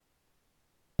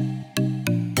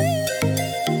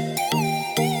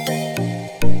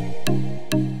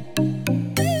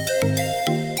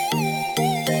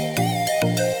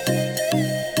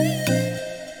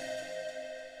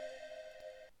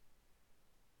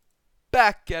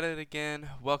Back at it again.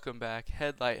 Welcome back.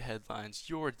 Headlight Headlines,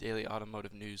 your daily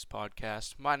automotive news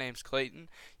podcast. My name's Clayton.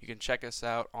 You can check us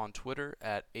out on Twitter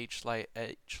at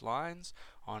HlightHlines,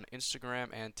 on Instagram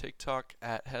and TikTok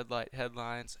at Headlight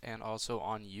Headlines, and also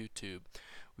on YouTube.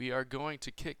 We are going to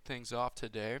kick things off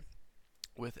today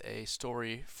with a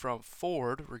story from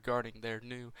Ford regarding their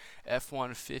new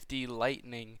F-150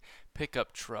 Lightning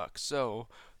pickup truck. So,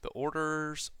 the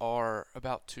orders are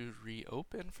about to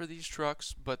reopen for these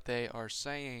trucks, but they are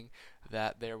saying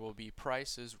that there will be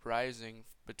prices rising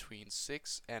between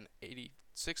 $6,000 and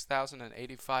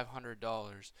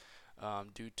 $8,500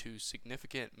 due to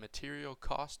significant material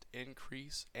cost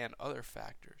increase and other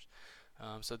factors.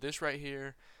 So this right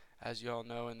here, as you all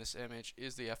know in this image,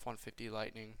 is the F-150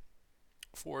 Lightning,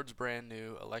 Ford's brand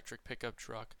new electric pickup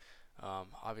truck.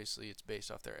 Obviously, it's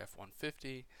based off their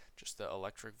F-150, just the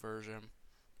electric version,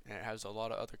 and it has a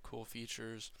lot of other cool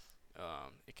features.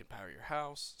 It can power your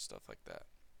house, stuff like that.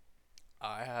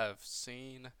 I have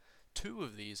seen two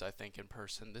of these, I think, in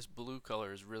person. This blue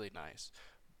color is really nice,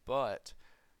 but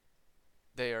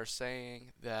they are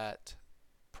saying that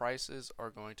prices are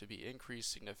going to be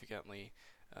increased significantly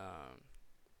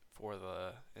for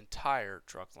the entire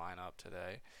truck lineup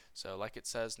today. So like it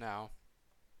says now,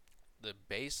 the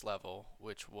base level,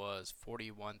 which was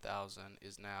 41,000,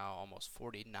 is now almost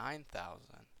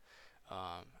 49,000.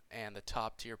 And the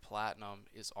top tier platinum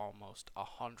is almost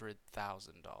 $100,000.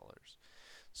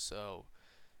 So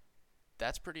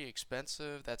that's pretty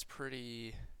expensive. That's a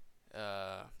pretty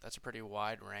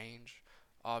wide range.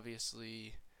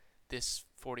 Obviously, this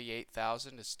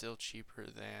 48,000 is still cheaper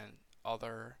than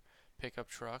other pickup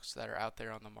trucks that are out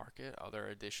there on the market, other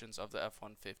editions of the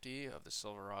F-150, of the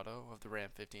Silverado, of the Ram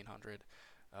 1500.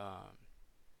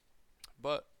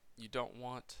 But you don't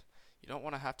want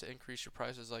to have to increase your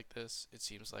prices like this. It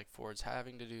seems like Ford's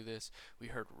having to do this. We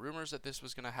heard rumors that this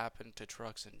was going to happen to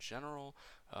trucks in general,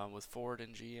 with Ford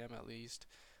and GM at least.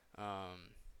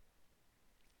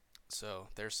 So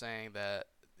they're saying that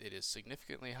it is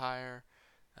significantly higher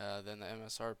than the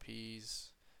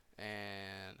MSRPs,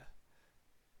 and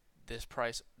this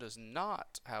price does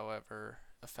not, however,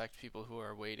 affect people who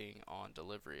are waiting on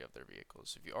delivery of their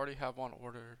vehicles. If you already have one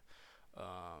ordered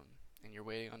and you're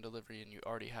waiting on delivery and you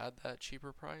already had that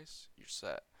cheaper price, you're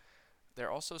set.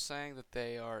 They're also saying that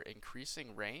they are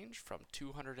increasing range from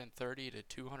 230 to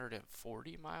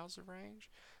 240 miles of range.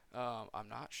 I'm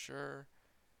not sure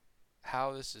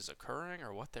how this is occurring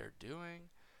or what they're doing.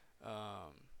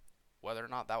 Whether or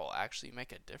not that will actually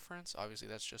make a difference. Obviously,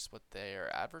 that's just what they are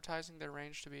advertising their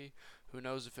range to be. Who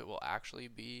knows if it will actually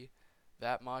be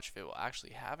that much, if it will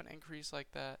actually have an increase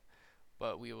like that,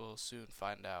 but we will soon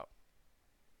find out.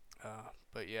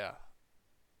 But yeah,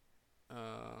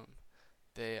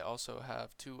 they also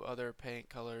have two other paint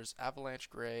colors, Avalanche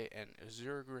Gray and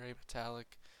Azure Gray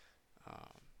Metallic.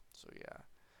 So yeah,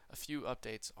 a few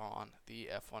updates on the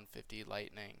F-150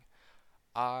 Lightning.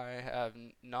 I have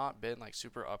not been like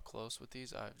super up close with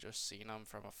these. I've just seen them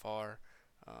from afar,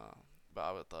 but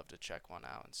I would love to check one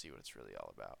out and see what it's really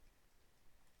all about.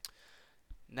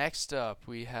 Next up,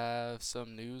 we have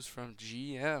some news from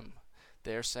GM.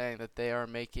 They're saying that they are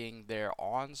making their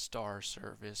OnStar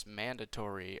service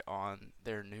mandatory on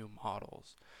their new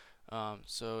models.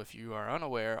 So if you are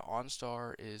unaware,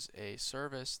 OnStar is a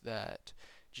service that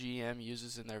GM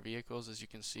uses in their vehicles. As you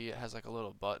can see, it has like a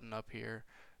little button up here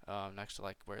next to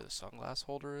like where the sunglass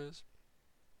holder is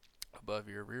above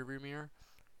your rear view mirror,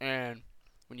 and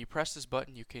when you press this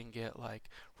button you can get like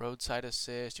roadside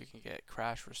assist, you can get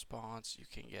crash response, you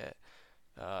can get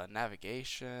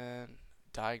navigation,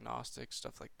 diagnostics,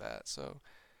 stuff like that. So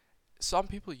some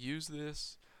people use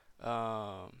this.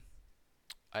 I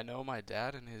know my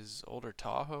dad in his older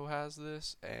Tahoe has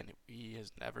this and he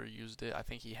has never used it. I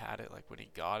think he had it like when he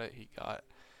got it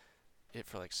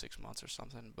for like 6 months or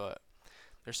something, but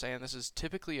they're saying this is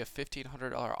typically a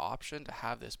 $1,500 option to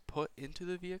have this put into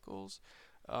the vehicles,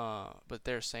 but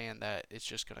they're saying that it's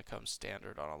just going to come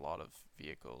standard on a lot of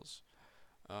vehicles.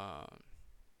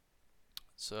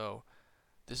 So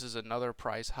this is another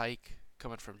price hike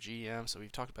coming from GM. So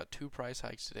we've talked about two price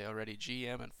hikes today already,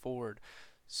 GM and Ford.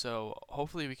 So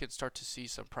hopefully we can start to see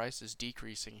some prices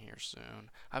decreasing here soon.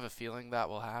 I have a feeling that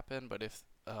will happen, but if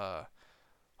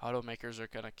automakers are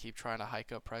going to keep trying to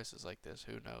hike up prices like this,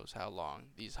 who knows how long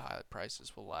these high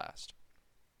prices will last.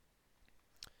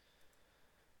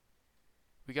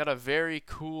 We got a very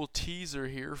cool teaser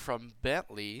here from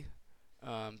Bentley.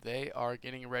 They are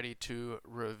getting ready to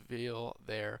reveal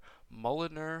their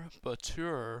Mulliner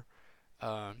Batteur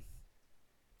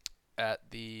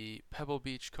at the Pebble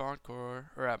Beach Concours,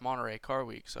 or at Monterey Car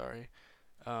Week, sorry.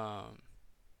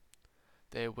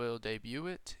 They will debut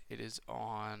it. It is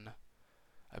on,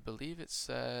 I believe it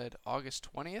said August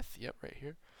 20th. Yep, right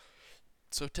here.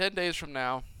 So 10 days from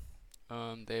now,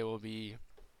 they will be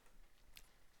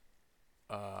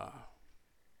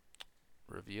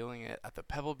revealing it at the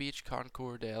Pebble Beach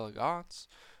Concours d'Elegance.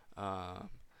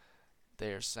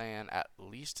 They are saying at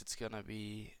least it's going to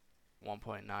be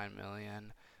 1.9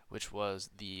 million, which was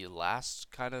the last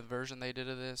kind of version they did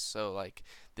of this. So like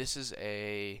this is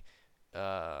a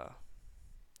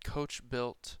coach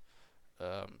built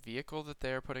vehicle that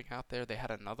they're putting out there. They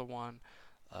had another one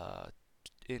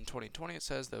in 2020. It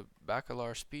says the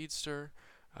Bacalar Speedster,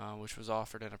 which was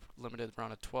offered in a limited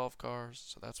run of 12 cars.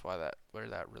 So that's where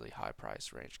that really high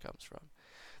price range comes from.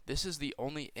 This is the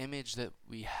only image that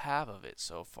we have of it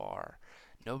so far.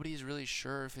 Nobody's really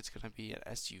sure if it's going to be an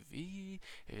SUV,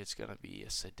 if it's going to be a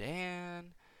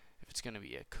sedan, if it's going to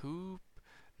be a coupe.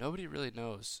 Nobody really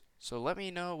knows. So let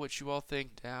me know what you all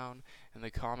think down in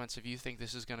the comments. If you think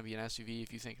this is going to be an SUV,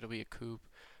 if you think it'll be a coupe,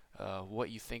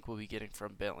 what you think we'll be getting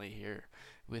from Bentley here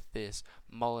with this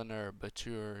Mulliner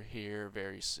Batur here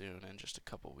very soon in just a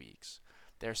couple weeks.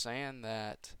 They're saying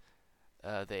that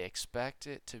they expect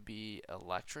it to be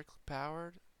electric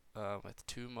powered with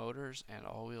 2 motors and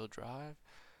all-wheel drive.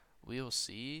 We'll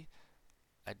see.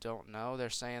 I don't know. They're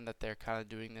saying that they're kind of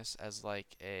doing this as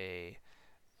like a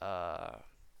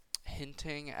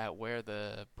hinting at where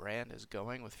the brand is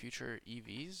going with future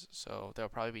EVs. So there'll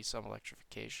probably be some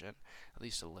electrification, at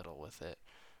least a little with it.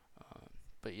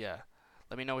 But yeah,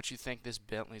 let me know what you think this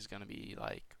Bentley's going to be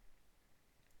like.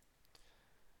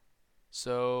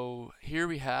 So here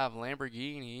we have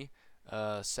Lamborghini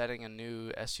setting a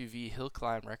new SUV hill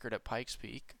climb record at Pikes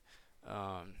Peak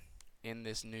in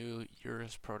this new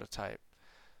Urus prototype.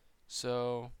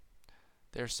 So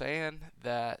they're saying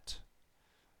that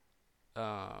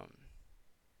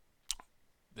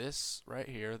this right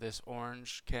here, this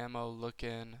orange camo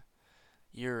looking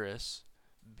Urus,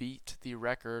 beat the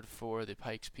record for the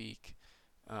Pikes Peak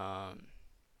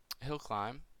hill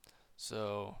climb.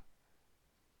 So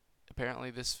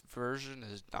apparently this version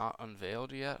is not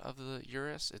unveiled yet of the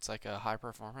Urus. It's like a high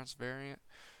performance variant.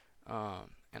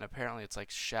 And apparently it's like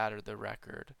shattered the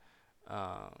record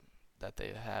that they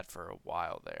had for a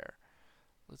while there.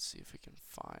 Let's see if we can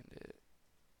find it.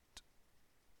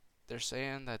 They're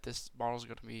saying that this model is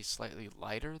going to be slightly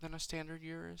lighter than a standard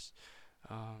Urus.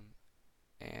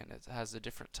 And it has a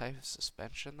different type of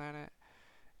suspension than it.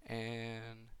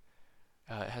 And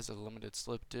it has a limited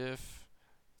slip diff.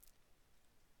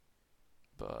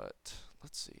 But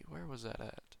let's see, where was that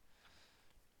at?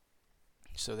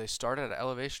 So they started at an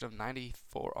elevation of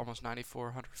almost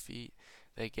 9,400 feet.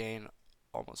 They gained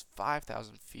almost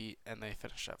 5,000 feet, and they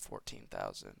finished at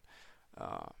 14,000.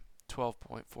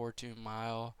 12.42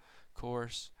 mile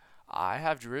course. I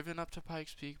have driven up to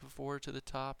Pikes Peak before to the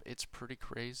top. It's pretty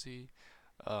crazy.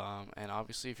 And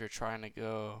obviously, if you're trying to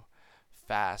go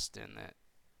fast in it,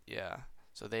 yeah.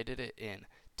 So they did it in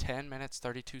 10 minutes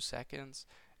 32 seconds.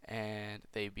 And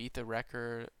they beat the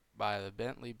record by the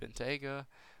Bentley Bentayga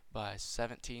by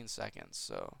 17 seconds.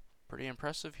 So pretty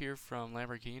impressive here from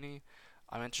Lamborghini.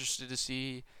 I'm interested to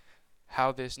see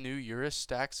how this new Urus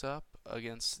stacks up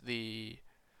against the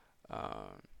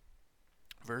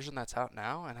version that's out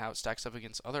now, and how it stacks up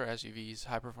against other SUVs,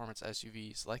 high performance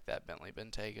SUVs like that Bentley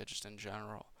Bentayga just in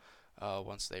general,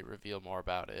 once they reveal more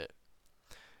about it.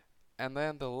 And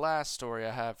then the last story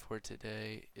I have for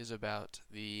today is about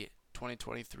the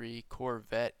 2023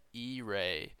 Corvette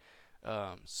E-Ray.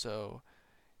 So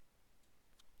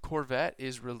Corvette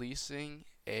is releasing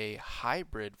a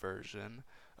hybrid version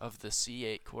of the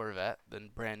C8 Corvette, the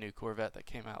brand new Corvette that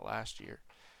came out last year.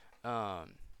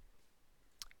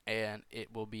 And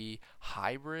it will be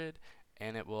hybrid,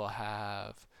 and it will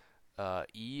have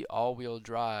all-wheel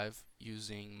drive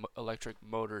using electric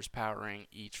motors powering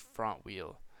each front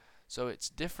wheel. So it's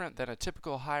different than a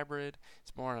typical hybrid.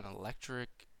 It's more an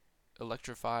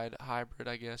electrified hybrid,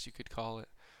 I guess you could call it,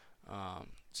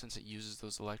 since it uses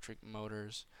those electric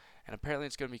motors. And apparently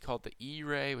it's going to be called the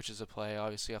E-Ray, which is a play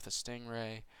obviously off the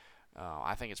Stingray.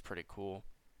 I think it's pretty cool.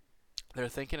 They're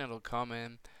thinking it'll come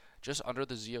in just under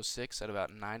the Z06 at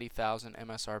about 90,000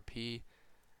 MSRP.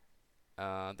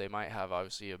 They might have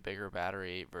obviously a bigger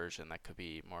battery version that could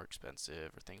be more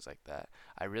expensive or things like that.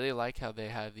 I really like how they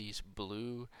have these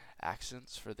blue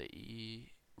accents for the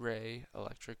E-Ray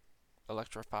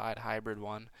electrified hybrid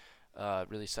one.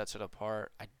 Really sets it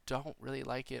apart. I don't really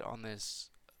like it on this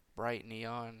bright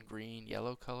neon green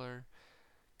yellow color,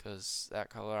 because that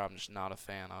color I'm just not a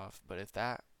fan of. But if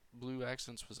that blue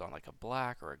accents was on like a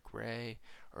black or a gray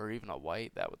or even a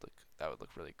white, that would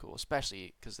look really cool,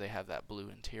 especially because they have that blue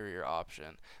interior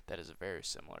option that is a very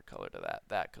similar color to that.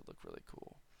 That could look really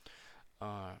cool.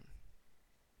 Um,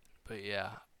 but yeah,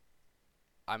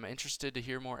 I'm interested to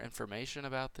hear more information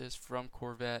about this from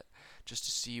Corvette, just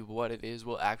to see what it is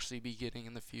we'll actually be getting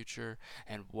in the future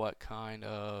and what kind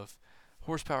of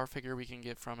horsepower figure we can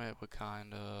get from it, what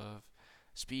kind of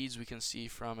speeds we can see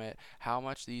from it, how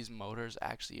much these motors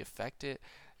actually affect it.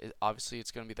 Obviously,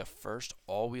 it's going to be the first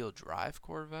all-wheel drive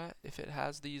Corvette if it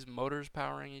has these motors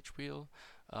powering each wheel,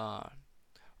 uh,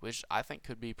 which I think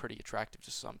could be pretty attractive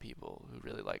to some people who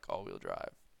really like all-wheel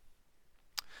drive.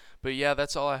 But yeah,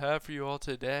 that's all I have for you all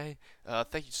today.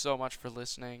 Thank you so much for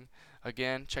listening.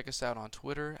 Again, check us out on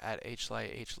Twitter at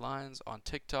HlightHlines, on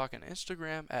TikTok and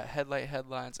Instagram at Headlight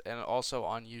Headlines, and also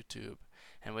on YouTube.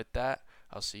 And with that,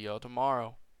 I'll see y'all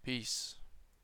tomorrow. Peace.